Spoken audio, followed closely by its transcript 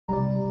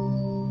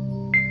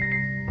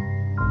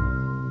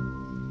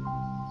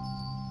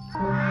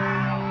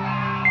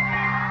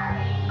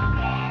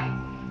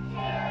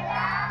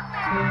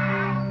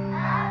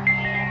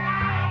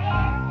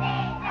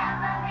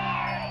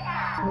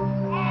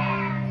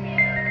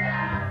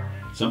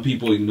some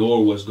people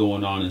ignore what's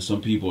going on, and some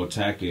people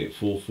attack it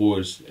full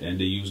force, and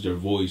they use their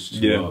voice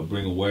to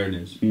bring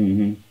awareness.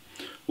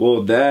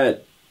 Well,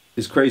 that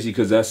is crazy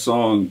because that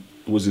song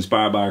was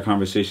inspired by a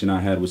conversation I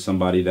had with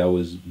somebody that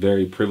was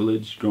very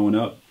privileged growing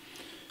up.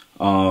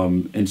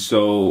 And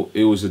so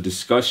it was a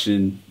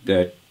discussion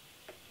that,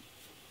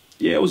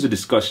 it was a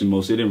discussion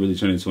mostly. It didn't really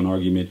turn into an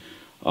argument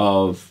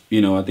of,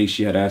 you know, I think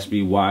she had asked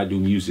me, why do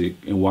music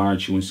and why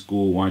aren't you in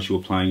school? Why aren't you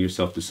applying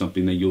yourself to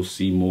something that you'll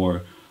see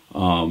more,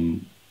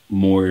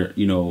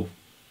 you know,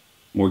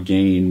 more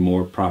gain,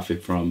 more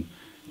profit from?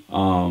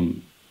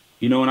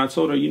 You know, and I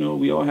told her, you know,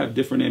 we all have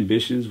different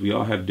ambitions. We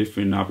all have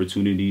different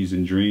opportunities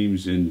and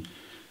dreams and,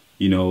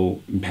 you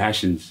know, and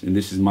passions. And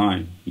this is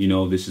mine. You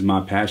know, this is my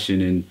passion.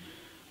 And,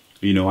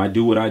 you know, I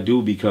do what I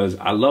do because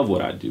I love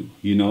what I do,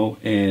 you know.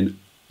 And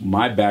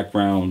my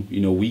background,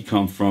 you know, we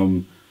come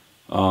from,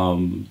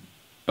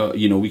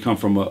 you know, we come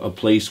from a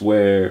place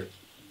where,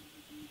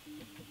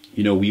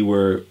 you know, we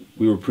were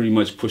pretty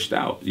much pushed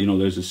out. You know,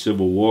 there's a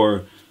civil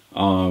war.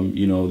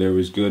 You know, there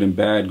was good and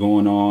bad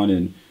going on,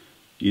 and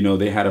you know,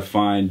 they had to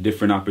find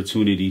different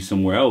opportunities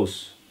somewhere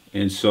else.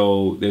 And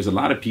so there's a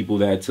lot of people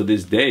that to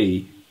this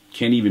day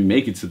can't even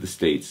make it to the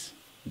States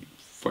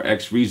for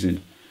X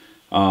reason.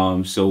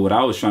 So what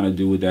I was trying to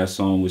do with that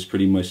song was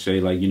pretty much say,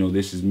 like, you know,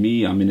 this is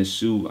me. I'm in a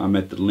suit. I'm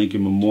at the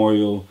Lincoln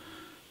Memorial,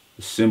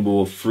 a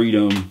symbol of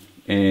freedom.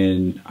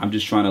 And I'm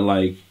just trying to,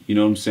 like, you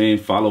know what I'm saying,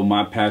 follow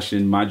my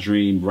passion, my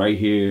dream right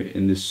here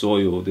in this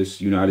soil,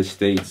 this United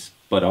States,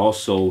 but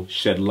also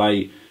shed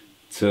light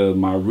to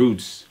my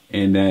roots.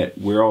 And that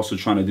we're also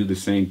trying to do the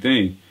same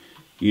thing,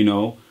 you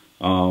know,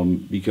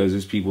 because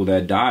there's people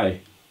that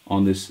die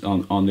on this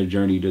on their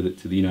journey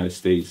to the United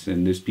States,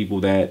 and there's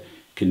people that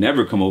can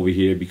never come over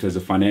here because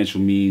of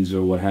financial means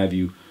or what have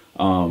you.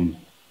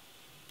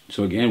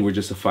 So again, we're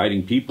just a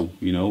fighting people,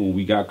 you know. When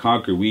we got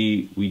conquered,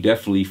 we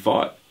definitely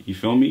fought. You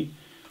feel me?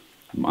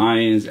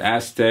 Mayans,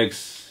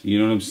 Aztecs, you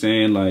know what I'm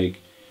saying,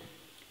 like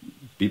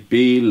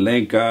Pipi,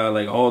 Lenca,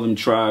 like all them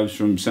tribes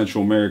from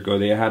Central America,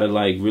 they had to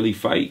like really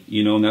fight,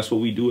 you know, and that's what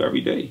we do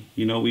every day.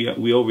 You know,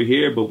 we over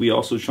here, but we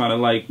also trying to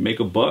like make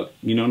a buck,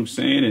 you know what I'm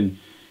saying, and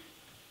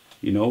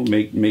you know,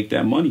 make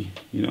that money,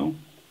 you know.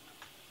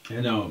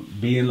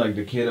 And being like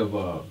the kid of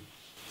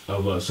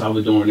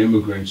Salvadoran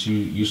immigrants,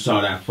 you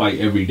saw that fight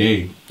every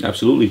day.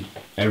 Absolutely,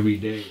 every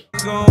day.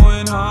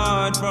 Going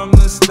hard from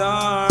the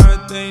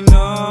start, they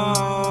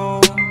know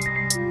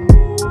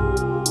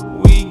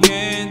we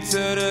get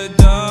to the